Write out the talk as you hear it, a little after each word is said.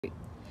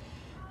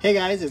Hey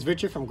guys, it's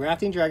Richard from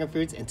Grafting Dragon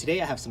Fruits, and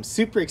today I have some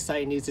super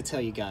exciting news to tell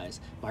you guys.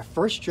 My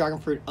first dragon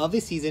fruit of the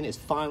season is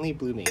finally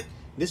blooming.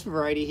 This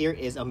variety here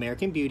is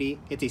American Beauty.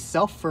 It's a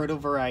self-fertile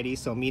variety,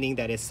 so meaning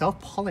that it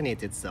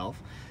self-pollinates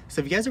itself.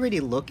 So if you guys already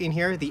look in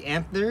here, the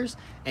anthers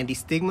and the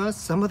stigmas,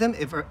 some of them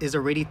is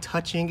already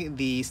touching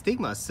the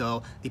stigma,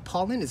 so the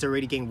pollen is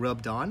already getting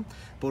rubbed on.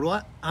 But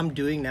what I'm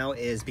doing now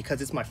is,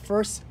 because it's my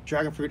first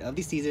dragon fruit of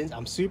the season,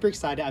 I'm super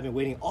excited. I've been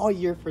waiting all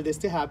year for this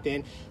to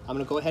happen. I'm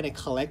gonna go ahead and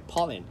collect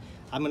pollen.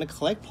 I'm gonna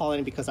collect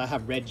pollen because I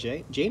have red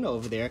Jana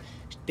over there.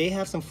 They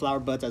have some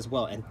flower buds as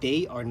well, and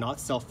they are not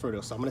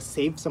self-fertile. So I'm gonna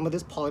save some of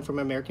this pollen from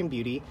American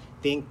Beauty.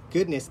 Thank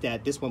goodness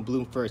that this one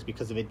bloomed first,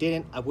 because if it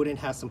didn't, I wouldn't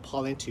have some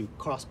pollen to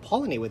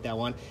cross-pollinate with that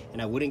one,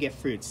 and I wouldn't get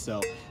fruits. So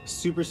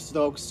super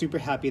stoked, super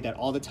happy that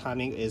all the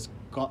timing is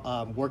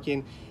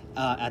working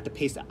at the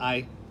pace that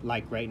I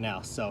like right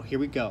now. So here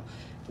we go.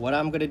 What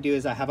I'm gonna do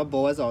is, I have a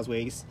bowl as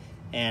always,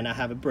 and I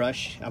have a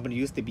brush. I'm gonna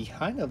use the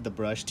behind of the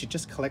brush to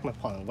just collect my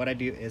pollen. What I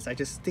do is I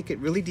just stick it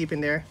really deep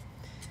in there.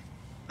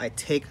 I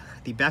take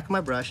the back of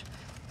my brush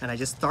and I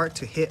just start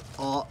to hit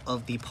all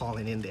of the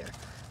pollen in there.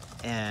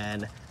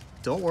 And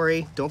don't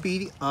worry, don't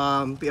be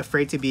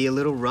afraid to be a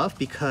little rough,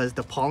 because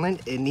the pollen,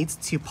 it needs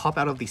to pop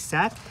out of the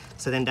sac,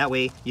 so then that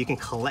way you can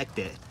collect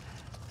it.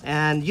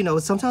 And you know,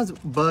 sometimes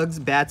bugs,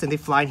 bats, and they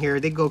fly in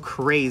here, they go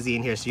crazy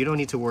in here, so you don't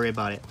need to worry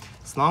about it.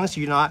 As long as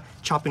you're not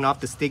chopping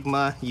off the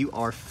stigma, you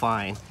are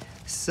fine.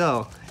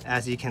 So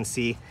as you can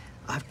see,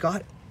 I've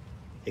got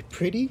a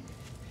pretty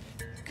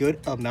good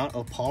amount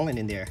of pollen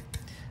in there.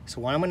 So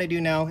what I'm gonna do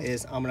now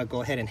is I'm gonna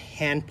go ahead and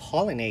hand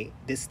pollinate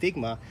this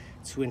stigma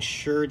to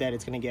ensure that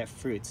it's gonna get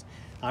fruits.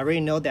 I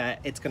already know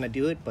that it's gonna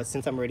do it, but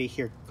since I'm already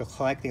here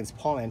collecting this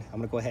pollen, I'm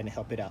gonna go ahead and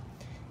help it out.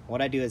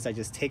 What I do is I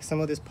just take some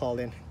of this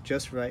pollen,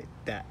 just right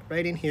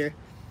in here.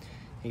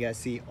 You guys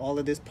see all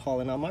of this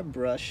pollen on my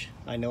brush.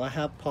 I know I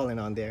have pollen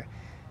on there.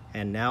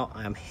 And now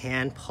I'm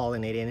hand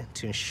pollinating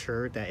to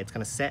ensure that it's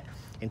gonna set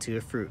into a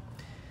fruit.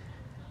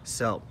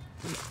 So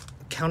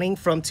counting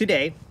from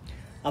today,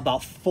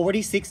 about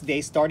 46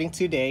 days starting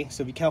today.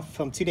 So if you count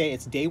from today,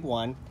 it's day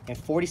 1, and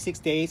 46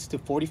 days to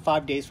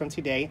 45 days from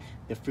today,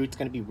 the fruit's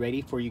gonna be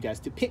ready for you guys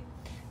to pick.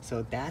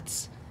 So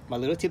that's my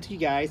little tip to you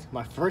guys.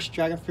 My first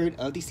dragon fruit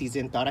of the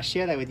season. Thought I'd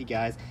share that with you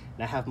guys,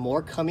 and I have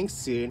more coming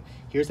soon.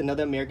 Here's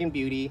another American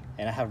Beauty,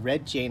 and I have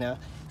red Jana.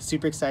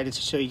 Super excited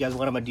to show you guys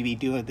what I'm gonna be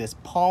doing with this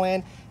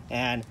pollen.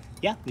 And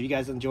yeah, if you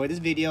guys enjoyed this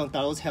video and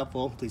thought it was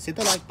helpful, please hit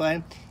the like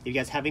button. If you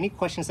guys have any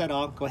questions at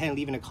all, go ahead and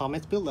leave in the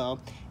comments below.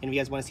 And if you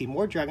guys want to see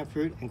more dragon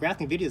fruit and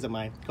grafting videos of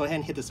mine, go ahead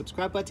and hit the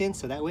subscribe button,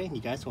 so that way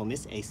you guys won't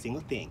miss a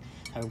single thing.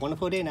 Have a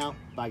wonderful day now.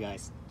 Bye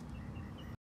guys.